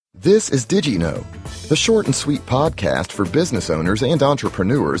This is DigiKnow, the short and sweet podcast for business owners and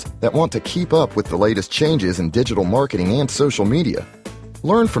entrepreneurs that want to keep up with the latest changes in digital marketing and social media.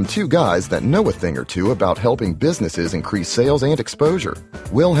 Learn from two guys that know a thing or two about helping businesses increase sales and exposure,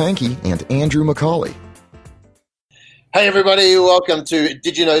 Will Hankey and Andrew McCauley. Hey everybody, welcome to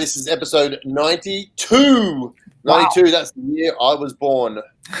Did You Know? This is episode 92. Wow. 92, that's the year I was born.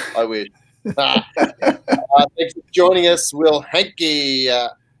 I wish. Thanks for joining us, Will Hankey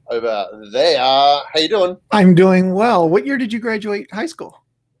over there. How you doing? I'm doing well. What year did you graduate high school?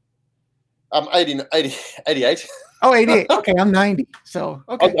 88. Oh, 88. Okay, I'm 90. So,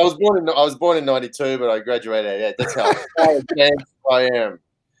 okay. I was born in 92, but I graduated 88. That's how advanced I am.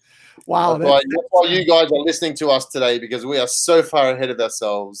 Wow. That's why you guys are listening to us today, because we are so far ahead of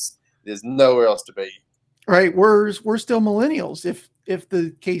ourselves. There's nowhere else to be. Right. We're still millennials if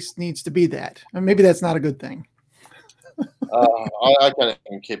the case needs to be that. And maybe that's not a good thing. I can't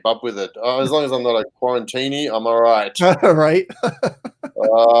even keep up with it. As long as I'm not a quarantini, I'm all right. Right.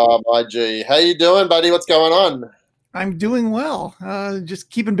 My G. How you doing, buddy? What's going on? I'm doing well.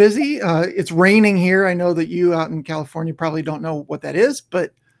 Just keeping busy. It's raining here. I know that you out in California probably don't know what that is,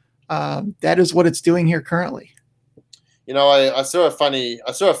 but that is what it's doing here currently. You know, I saw a funny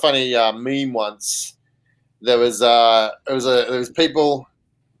meme once. There was people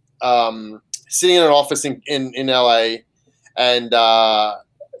sitting in an office in LA, and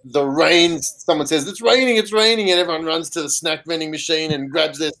the rain. Someone says it's raining, and everyone runs to the snack vending machine and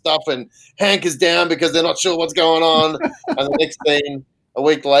grabs their stuff and hankers down because they're not sure what's going on. And the next thing, a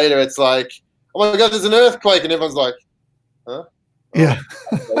week later, it's like, oh my God, there's an earthquake, and everyone's like, huh? Yeah.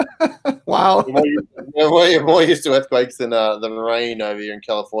 Wow. We're more used to earthquakes than rain over here in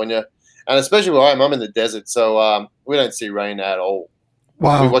California, and especially where I'm in the desert, so we don't see rain at all.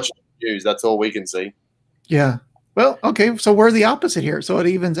 Wow. We watch the news. That's all we can see. Yeah. Well, okay. So we're the opposite here. So it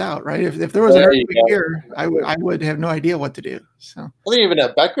evens out, right? If there was an earthquake here, I would have no idea what to do. So I think even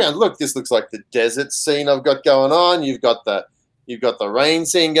our background. Look, this looks like the desert scene I've got going on. You've got the rain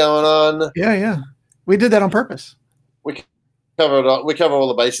scene going on. Yeah. We did that on purpose. We cover all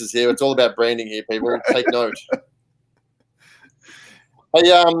the bases here. It's all about branding here, people. Take note.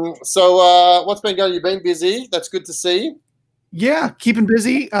 Hey, so what's been going? You've been busy. That's good to see. Yeah, keeping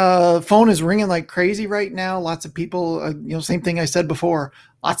busy. Phone is ringing like crazy right now. Lots of people, same thing I said before.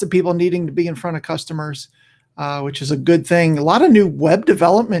 Lots of people needing to be in front of customers, which is a good thing. A lot of new web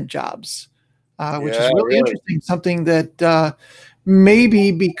development jobs, which is really interesting. Something that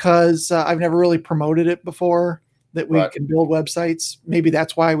maybe because I've never really promoted it before, that we can build websites. Maybe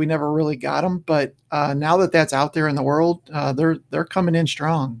that's why we never really got them. But now that that's out there in the world, they're coming in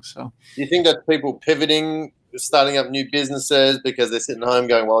strong. So, do you think that people pivoting, starting up new businesses because they're sitting home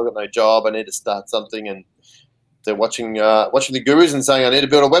going, well, I've got no job, I need to start something, and they're watching the gurus and saying, I need to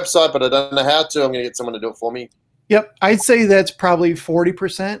build a website, but I don't know how to. I'm going to get someone to do it for me. Yep. I'd say that's probably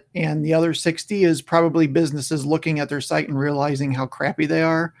 40%. And the other 60 is probably businesses looking at their site and realizing how crappy they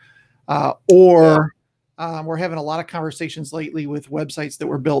are. We're having a lot of conversations lately with websites that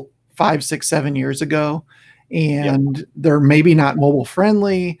were built 5, 6, 7 years ago, and they're maybe not mobile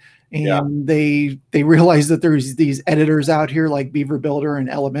friendly. And they realize that there's these editors out here like Beaver Builder and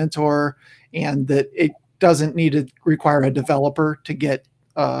Elementor, and that it doesn't need to require a developer to get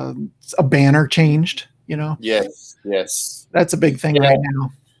a banner changed, Yes. That's a big thing right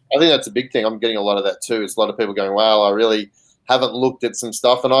now. I think that's a big thing. I'm getting a lot of that too. It's a lot of people going, wow, I really haven't looked at some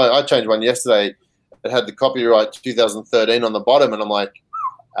stuff. And I changed one yesterday that had the copyright 2013 on the bottom, and I'm like,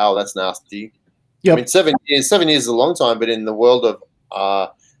 oh, that's nasty. Yep. I mean, 7 years is a long time, but in the world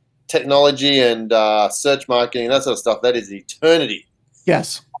of technology and search marketing and that sort of stuff, that is eternity.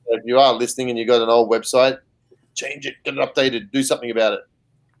 Yes. So if you are listening and you've got an old website, change it, get it updated, do something about it.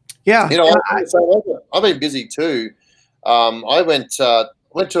 Yeah. I've been busy too. I went to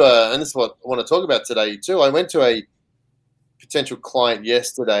and this is what I want to talk about today too. I went to a potential client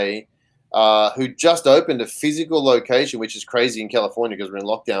yesterday who just opened a physical location, which is crazy in California because we're in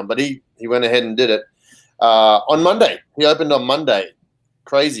lockdown, but he went ahead and did it on Monday. He opened on Monday.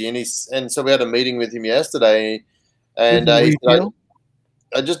 Crazy, and so we had a meeting with him yesterday, and he said,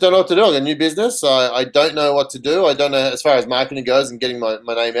 I just don't know what to do. I got a new business. I don't know what to do. I don't know as far as marketing goes and getting my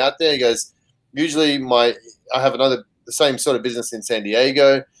name out there. He goes, usually I have the same sort of business in San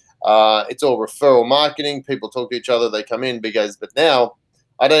Diego. It's all referral marketing. People talk to each other. They come in, but now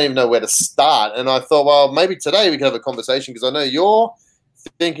I don't even know where to start. And I thought, well, maybe today we could have a conversation because I know you're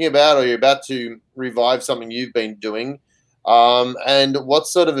thinking about or you're about to revive something you've been doing. And what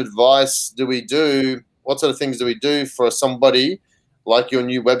sort of advice do we do? What sort of things do we do for somebody like your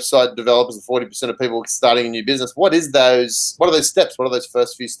new website developers, and 40% of people starting a new business. What are those steps? What are those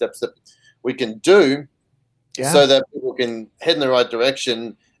first few steps that we can do so that people can head in the right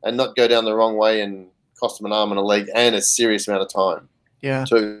direction and not go down the wrong way and cost them an arm and a leg and a serious amount of time? Yeah.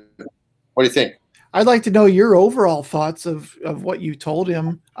 So what do you think? I'd like to know your overall thoughts of what you told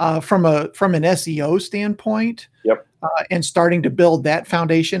him from an SEO standpoint. Yep. And starting to build that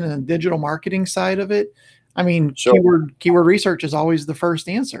foundation and the digital marketing side of it. I mean, Sure. keyword research is always the first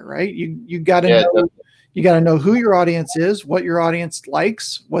answer, right? You got to know who your audience is, what your audience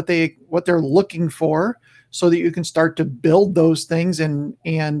likes, what they're looking for, so that you can start to build those things and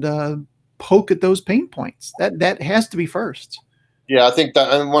poke at those pain points. That has to be first. Yeah, I think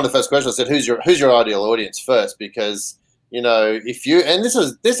that, and one of the first questions I said, who's your ideal audience first? Because, if you, and this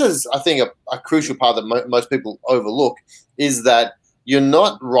is I think a crucial part that most people overlook, is that you're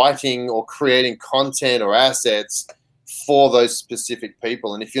not writing or creating content or assets for those specific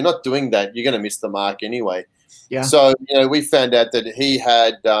people. And if you're not doing that, you're going to miss the mark anyway. Yeah. So, we found out that he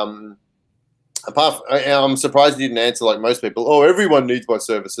had, I'm surprised he didn't answer like most people, oh, everyone needs my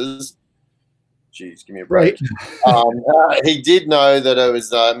services. Jeez, give me a break. Right. He did know that it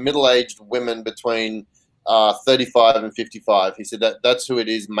was middle-aged women between 35 and 55. He said that's who it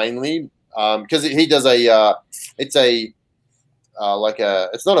is mainly, because he does I'm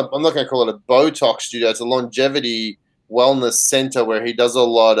not going to call it a Botox studio. It's a longevity wellness center where he does a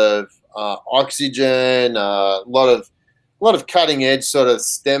lot of oxygen, a lot of cutting edge sort of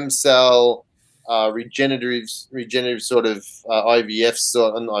stem cell regenerative sort of IVF,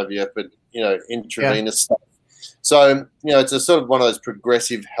 not IVF, but intravenous stuff. So it's a sort of one of those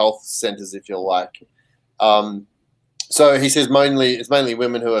progressive health centers, if you like. So he says it's mainly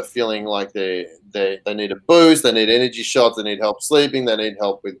women who are feeling like they need a boost, they need energy shots, they need help sleeping, they need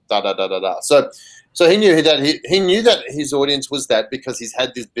help with da da da da da. So he knew that his audience was that because he's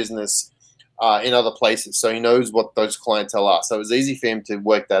had this business in other places, so he knows what those clientele are. So it was easy for him to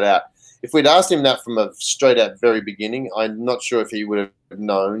work that out. If we'd asked him that from a straight out very beginning, I'm not sure if he would have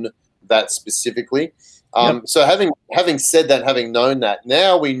known that specifically. Yep. So having said that, having known that,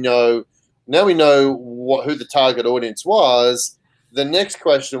 now we know who the target audience was. The next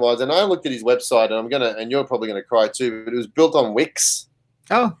question was, and I looked at his website, and you're probably gonna cry too, but it was built on Wix.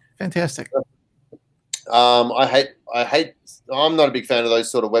 Oh, fantastic. I'm not a big fan of those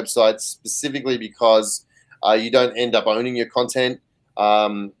sort of websites, specifically because you don't end up owning your content.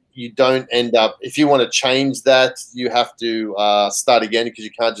 You don't end up, if you want to change that, you have to start again, because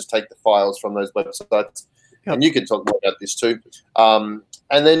you can't just take the files from those websites. Yep. And you can talk more about this too. And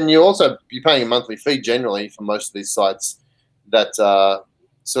then you're paying a monthly fee generally for most of these sites that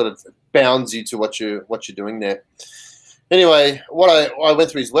sort of bounds you to what you're doing there. Anyway, I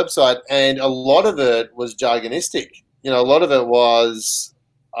went through his website, and a lot of it was jargonistic. A lot of it was.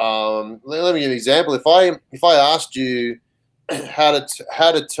 Let me give you an example. If I asked you how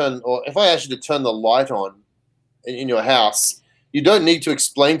to turn, or if I asked you to turn the light on in your house, you don't need to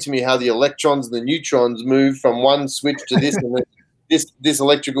explain to me how the electrons and the neutrons move from one switch to this, and this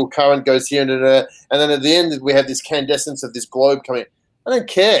electrical current goes here, and then at the end we have this incandescence of this globe coming. I don't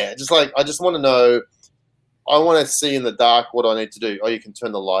care. I just want to know. I want to see in the dark what I need to do. Oh, you can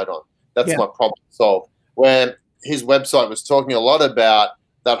turn the light on. That's my problem solved. Where his website was talking a lot about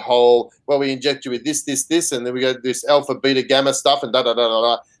that whole, well, we inject you with this, and then we go this alpha, beta, gamma stuff, and da da da da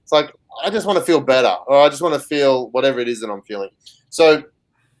da. It's like, I just want to feel better, or I just want to feel whatever it is that I'm feeling. So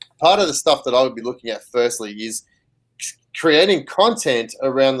part of the stuff that I would be looking at firstly is creating content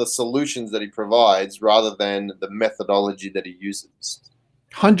around the solutions that he provides rather than the methodology that he uses.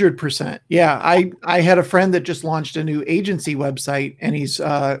 100%. Yeah. I had a friend that just launched a new agency website, and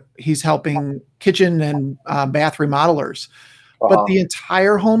he's helping kitchen and bath remodelers. But the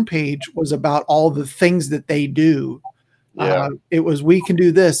entire homepage was about all the things that they do. Yeah. It was, we can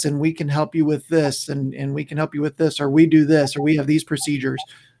do this, and we can help you with this, and we can help you with this, or we do this, or we have these procedures.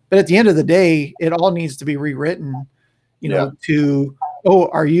 But at the end of the day, it all needs to be rewritten, to,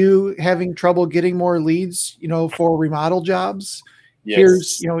 are you having trouble getting more leads, for remodel jobs?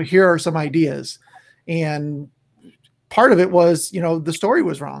 Yes. Here are some ideas. And part of it was, the story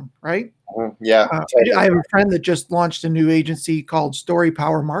was wrong, right? Yeah. I have a friend that just launched a new agency called Story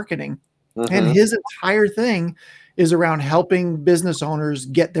Power Marketing. Mm-hmm. And his entire thing is around helping business owners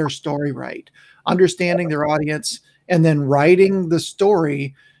get their story right, understanding their audience, and then writing the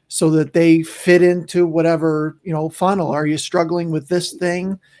story so that they fit into whatever, funnel. Are you struggling with this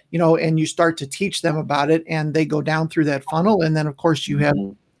thing? And you start to teach them about it, and they go down through that funnel. And then of course you have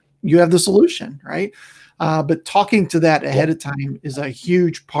the solution, right? But talking to that ahead of time is a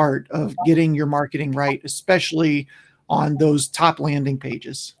huge part of getting your marketing right, especially on those top landing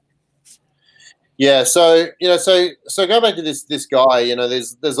pages. Yeah, so go back to this guy.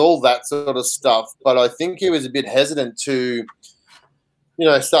 There's all that sort of stuff, but I think he was a bit hesitant to,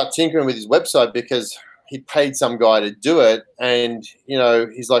 start tinkering with his website because he paid some guy to do it, and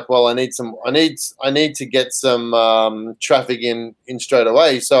he's like, well, I need to get some traffic in straight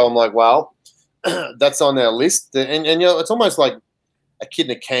away. So I'm like, well, that's on our list, and it's almost like a kid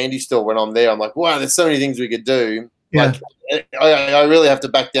in a candy store when I'm there. I'm like, wow, there's so many things we could do. Yeah. Like, I really have to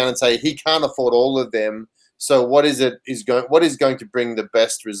back down and say he can't afford all of them. So what is going to bring the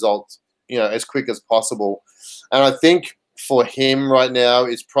best result, as quick as possible? And I think for him right now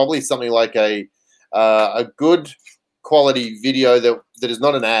is probably something like a good quality video that is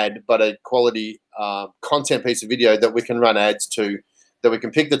not an ad, but a quality content piece of video that we can run ads to, that we can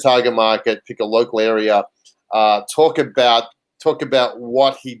pick the target market, pick a local area, talk about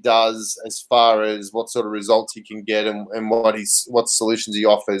what he does as far as what sort of results he can get and what solutions he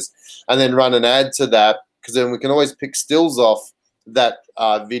offers, and then run an ad to that, because then we can always pick stills off that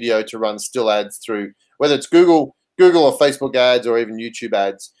video to run still ads through, whether it's Google or Facebook ads or even YouTube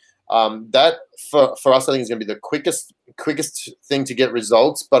ads. That for us, I think is going to be the quickest thing to get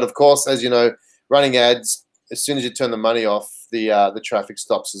results. But of course, as you know, running ads, as soon as you turn the money off, the traffic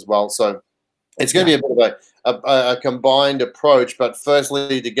stops as well. So it's going to be a bit of a combined approach. But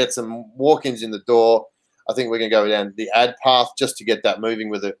firstly, to get some walk-ins in the door, I think we're going to go down the ad path just to get that moving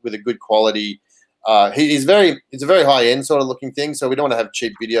with a good quality. It's a very high-end sort of looking thing. So we don't want to have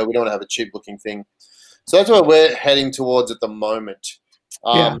cheap video. We don't want to have a cheap looking thing. So that's where we're heading towards at the moment.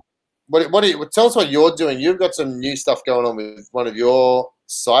 Tell us what you're doing. You've got some new stuff going on with one of your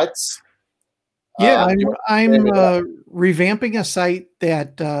sites. Yeah, I'm revamping a site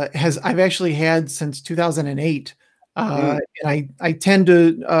that I've actually had since 2008, and I tend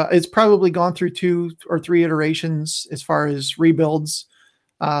to it's probably gone through 2 or 3 iterations as far as rebuilds,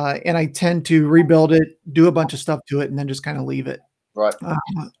 and I tend to rebuild it, do a bunch of stuff to it, and then just kind of leave it. Right.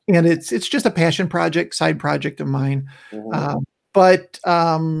 And it's just a passion project, side project of mine. Mm-hmm. But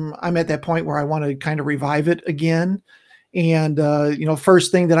I'm at that point where I want to kind of revive it again. And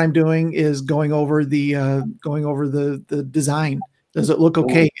first thing that I'm doing is going over the design. Does it look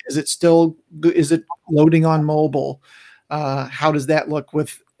okay? Is it still good? Is it loading on mobile? How does that look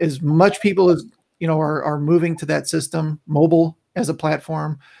with as much people as are moving to that system, mobile as a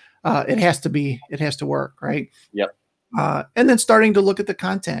platform? It has to work, right? Yep. And then starting to look at the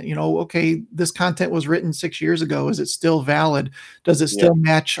content, okay, this content was written 6 years ago. Is it still valid? Does it still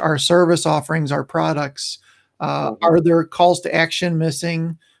match our service offerings, our products? Are there calls to action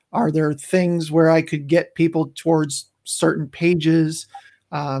missing? Are there things where I could get people towards certain pages?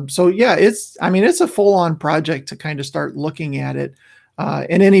 It's a full-on project to kind of start looking at it.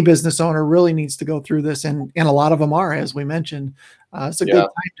 And any business owner really needs to go through this. And a lot of them are, as we mentioned. It's a good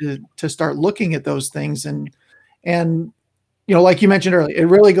time to start looking at those things. And like you mentioned earlier, it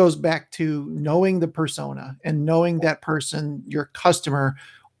really goes back to knowing the persona and knowing that person, your customer,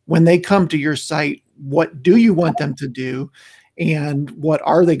 when they come to your site, what do you want them to do and what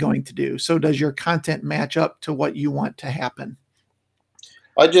are they going to do? So does your content match up to what you want to happen?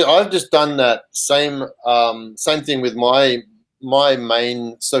 I've just done that same thing with my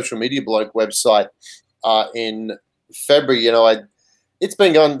main social media blog website in February. It's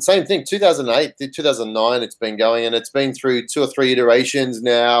been going, same thing, 2008 to 2009, it's been going, and it's been through 2 or 3 iterations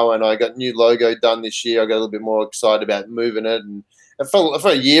now, and I got new logo done this year. I got a little bit more excited about moving it, and for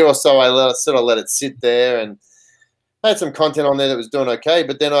a year or so, I let it sit there, and I had some content on there that was doing okay,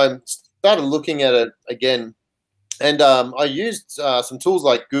 but then I started looking at it again, and I used some tools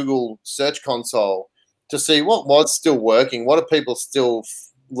like Google Search Console to see what was still working, what are people still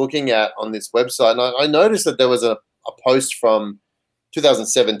looking at on this website, and I noticed that there was a post from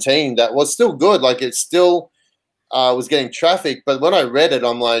 2017 that was still good. Like it still was getting traffic, but when I read it,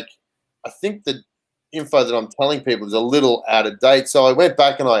 I'm like, I think the info that I'm telling people is a little out of date. So I went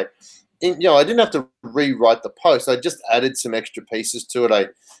back and I didn't have to rewrite the post. I just added some extra pieces to it. I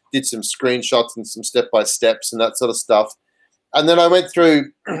did some screenshots and some step-by-steps and that sort of stuff. And then I went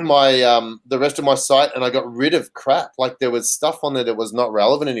through my the rest of my site and I got rid of crap. Like there was stuff on there that was not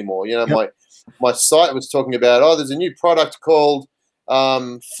relevant anymore. My site was talking about, there's a new product called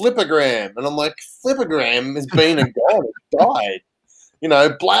Flipagram, and I'm like, Flipagram has been and gone, it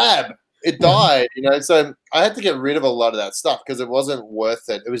died. Blab, it died. So I had to get rid of a lot of that stuff because it wasn't worth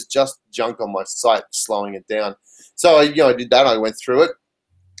it. It was just junk on my site, slowing it down. So I did that. I went through it,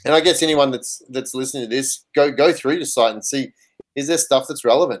 and I guess anyone that's listening to this, go through your site and see, is there stuff that's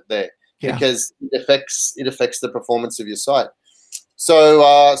relevant there? Because it affects the performance of your site. So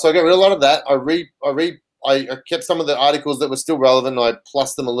I got rid of a lot of that. I I kept some of the articles that were still relevant. I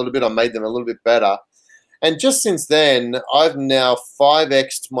plussed them a little bit. I made them a little bit better. And just since then, I've now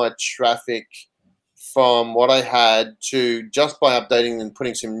 5x'd my traffic from what I had to just by updating and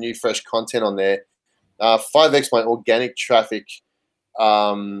putting some new, fresh content on there. 5x my organic traffic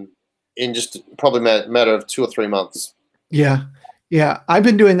in just probably a matter of 2 or 3 months. Yeah. Yeah. I've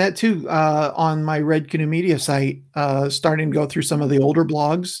been doing that too on my Red Canoe Media site, starting to go through some of the older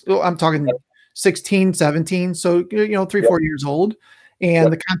blogs. I'm talking 16, 17. So, 3-4 years old.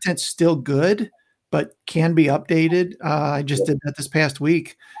 And the content's still good, but can be updated. I just did that this past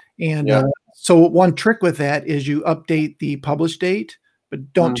week. And so one trick with that is you update the publish date,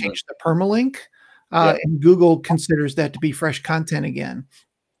 but don't change the permalink. And Google considers that to be fresh content again.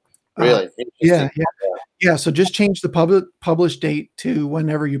 Really? Yeah. So just change the publish date to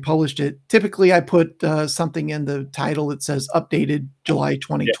whenever you published it. Typically, I put something in the title that says updated July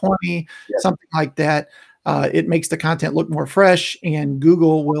 2020, something like that. It makes the content look more fresh, and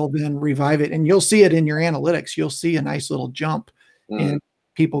Google will then revive it. And you'll see it in your analytics. You'll see a nice little jump in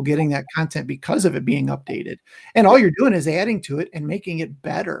people getting that content because of it being updated. And all you're doing is adding to it and making it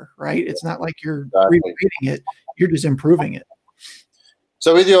better, right? It's not like you're repeating it. You're just improving it.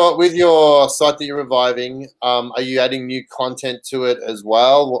 So with your site that you're reviving, are you adding new content to it as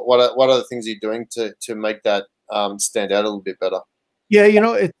well? What are the things you're doing to make that stand out a little bit better? Yeah,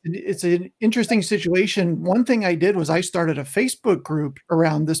 it's an interesting situation. One thing I did was I started a Facebook group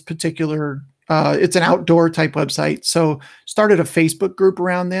around this particular. It's an outdoor type website, so started a Facebook group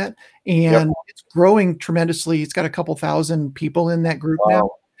around that, and it's growing tremendously. It's got a couple thousand people in that group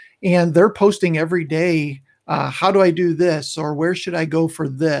now, and they're posting every day. How do I do this? Or where should I go for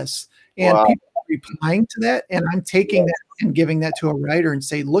this? And people are replying to that. And I'm taking that and giving that to a writer and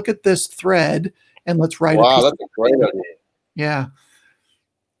say, look at this thread and let's write a piece. That's a great idea. Yeah.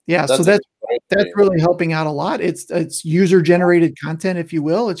 Yeah. So that's really helping out a lot. It's user generated content, if you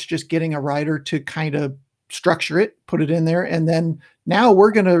will. It's just getting a writer to kind of structure it, put it in there. And then now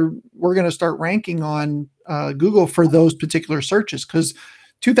we're going to start ranking on Google for those particular searches, because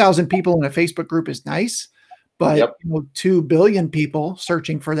 2,000 people in a Facebook group is nice. But 2 billion people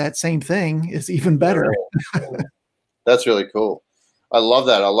searching for that same thing is even better. That's really cool. I love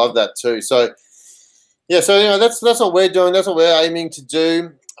that. I love that too. So, that's what we're doing. That's what we're aiming to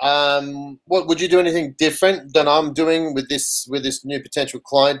do. What would you do anything different than I'm doing with this new potential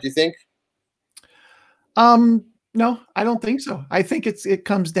client? Do you think? No, I don't think so. I think it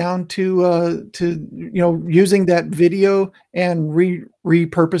comes down to using that video and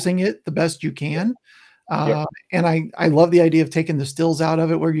repurposing it the best you can. And I love the idea of taking the stills out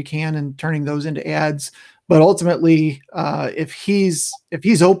of it where you can and turning those into ads. But ultimately, if he's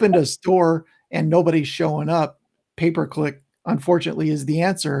opened a store and nobody's showing up, pay-per-click, unfortunately, is the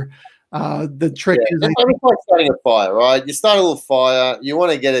answer. The trick is it's like starting a fire, right? You start a little fire, you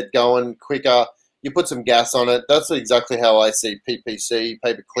want to get it going quicker. You put some gas on it. That's exactly how I see PPC,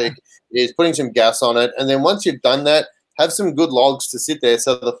 pay-per-click, is putting some gas on it. And then once you've done that, have some good logs to sit there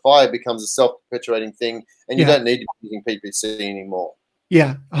so the fire becomes a self-perpetuating thing and you don't need to be using PPC anymore.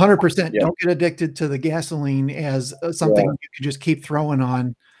 Yeah, 100%. Don't get addicted to the gasoline as something you can just keep throwing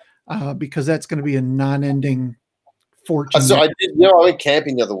on because that's going to be a non-ending fortune. I went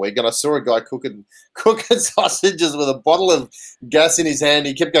camping the other week and I saw a guy cooking sausages with a bottle of gas in his hand.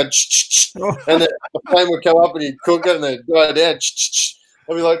 He kept going, and the flame would come up and he'd cook it and then go down.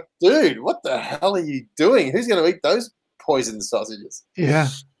 I'd be like, dude, what the hell are you doing? Who's going to eat those poisoned sausages? Yeah.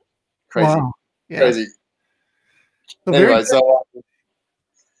 Crazy. Wow. Yeah. Crazy. So anyway, go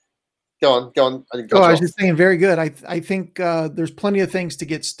on. I was just saying, very good. I think there's plenty of things to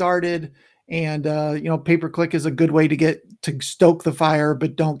get started. And, pay-per-click is a good way to stoke the fire,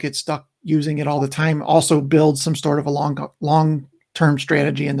 but don't get stuck using it all the time. Also build some sort of a long-term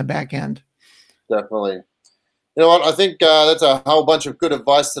strategy in the back end. Definitely. You know what? I think that's a whole bunch of good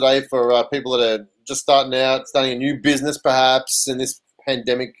advice today for people that are just starting a new business perhaps in this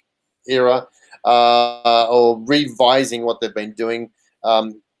pandemic era, or revising what they've been doing.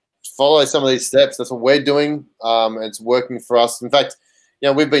 Follow some of these steps. That's what we're doing. It's working for us. In fact,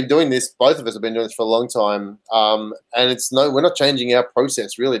 we've been doing this. Both of us have been doing this for a long time, and we're not changing our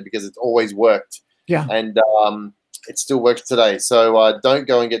process really because it's always worked. Yeah, and it still works today. So don't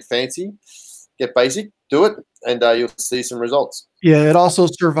go and get fancy. Get basic. Do it, and you'll see some results. Yeah, it also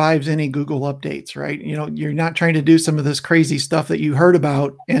survives any Google updates, right? You're not trying to do some of this crazy stuff that you heard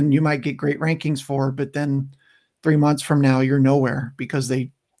about, and you might get great rankings for, but then 3 months from now you're nowhere because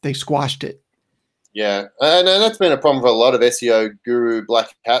they squashed it. Yeah, and that's been a problem for a lot of SEO guru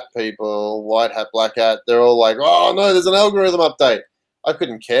black hat people, white hat, black hat. They're all like, oh, no, there's an algorithm update. I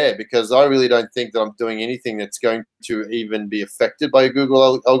couldn't care because I really don't think that I'm doing anything that's going to even be affected by a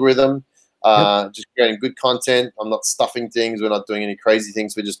Google algorithm. Just creating good content. I'm not stuffing things. We're not doing any crazy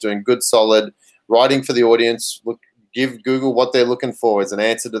things. We're just doing good, solid writing for the audience. Give Google what they're looking for as an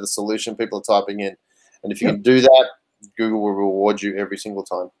answer to the solution people are typing in. And if you can do that, Google will reward you every single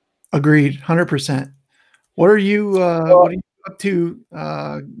time. Agreed, 100%. What are you up to?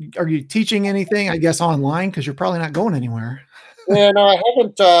 Are you teaching anything? I guess online because you're probably not going anywhere. Yeah, no,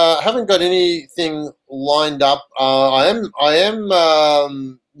 I haven't got anything lined up. I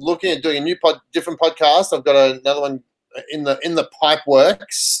am looking at doing a different podcast. I've got another one in the pipe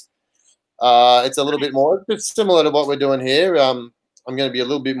works. It's a little bit more, it's similar to what we're doing here. I'm going to be a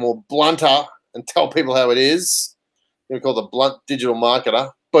little bit more blunter and tell people how it is. I'm going to call the blunt digital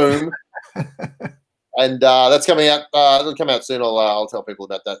marketer. Boom. And that's coming out. It'll come out soon. I'll tell people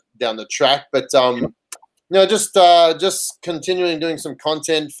about that down the track. But just continuing doing some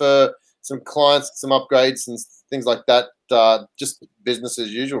content for some clients, some upgrades and things like that. Just business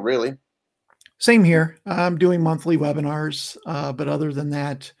as usual, really. Same here. I'm doing monthly webinars, but other than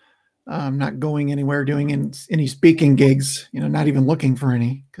that, I'm not going anywhere doing any speaking gigs. Not even looking for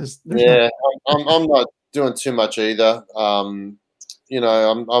any because I'm not doing too much either. I'm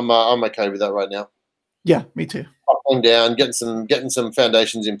okay with that right now. Yeah, me too. Up down, getting some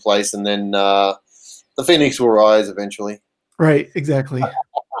foundations in place, and then the phoenix will rise eventually. Right, exactly.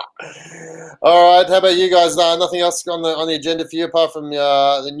 All right, how about you guys? Nothing else on the agenda for you apart from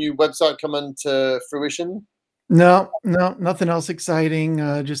the new website coming to fruition? No, nothing else exciting.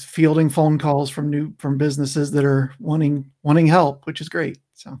 Just fielding phone calls from businesses that are wanting help, which is great.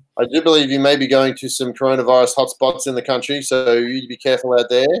 So I do believe you may be going to some coronavirus hotspots in the country, so you be careful out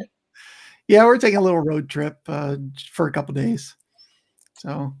there. Yeah, we're taking a little road trip for a couple of days.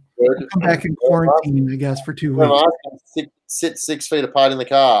 So we'll come back in quarantine, I guess, for 2 weeks. Sit 6 feet apart in the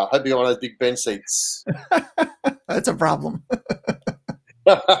car. Hope you got one of those big bench seats. That's a problem.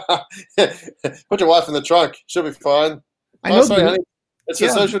 Put your wife in the trunk. She'll be fine. Honey. It's for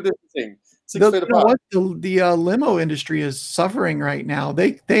social distancing. 6 feet apart. The limo industry is suffering right now.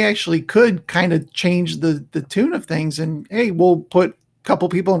 They actually could kind of change the tune of things, and hey, we'll put a couple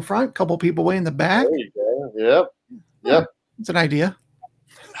people in front, couple people way in the back. There you go. Yep. It's an idea.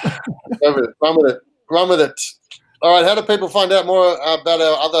 Run with it. All right. How do people find out more about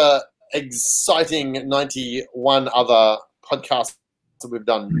our other exciting 91 other podcasts that we've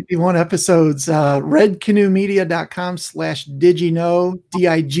done? 91 episodes. redcanoemedia.com/digiknow,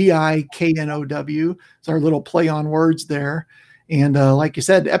 DIGIKNOW. It's our little play on words there. And like you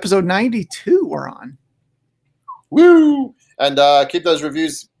said, episode 92 we're on. Woo! And keep those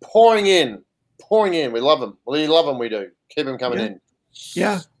reviews pouring in. We love them. We do. Keep them coming in.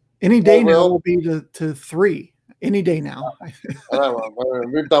 Yeah. Any day now will be to 3. Any day now. I know.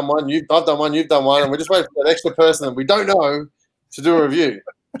 We've done one. I've done one. You've done one. And we're just waiting for that extra person that we don't know to do a review.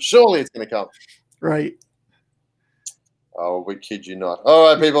 Surely it's going to come. Right. Oh, we kid you not. All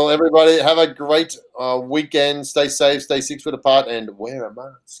right, people. Everybody have a great weekend. Stay safe. Stay 6 foot apart and wear a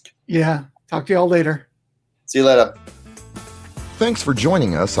mask. Yeah. Talk to you all later. See you later. Thanks for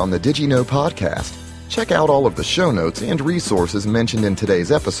joining us on the Did You Know podcast. Check out all of the show notes and resources mentioned in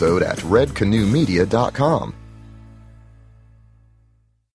today's episode at redcanoemedia.com.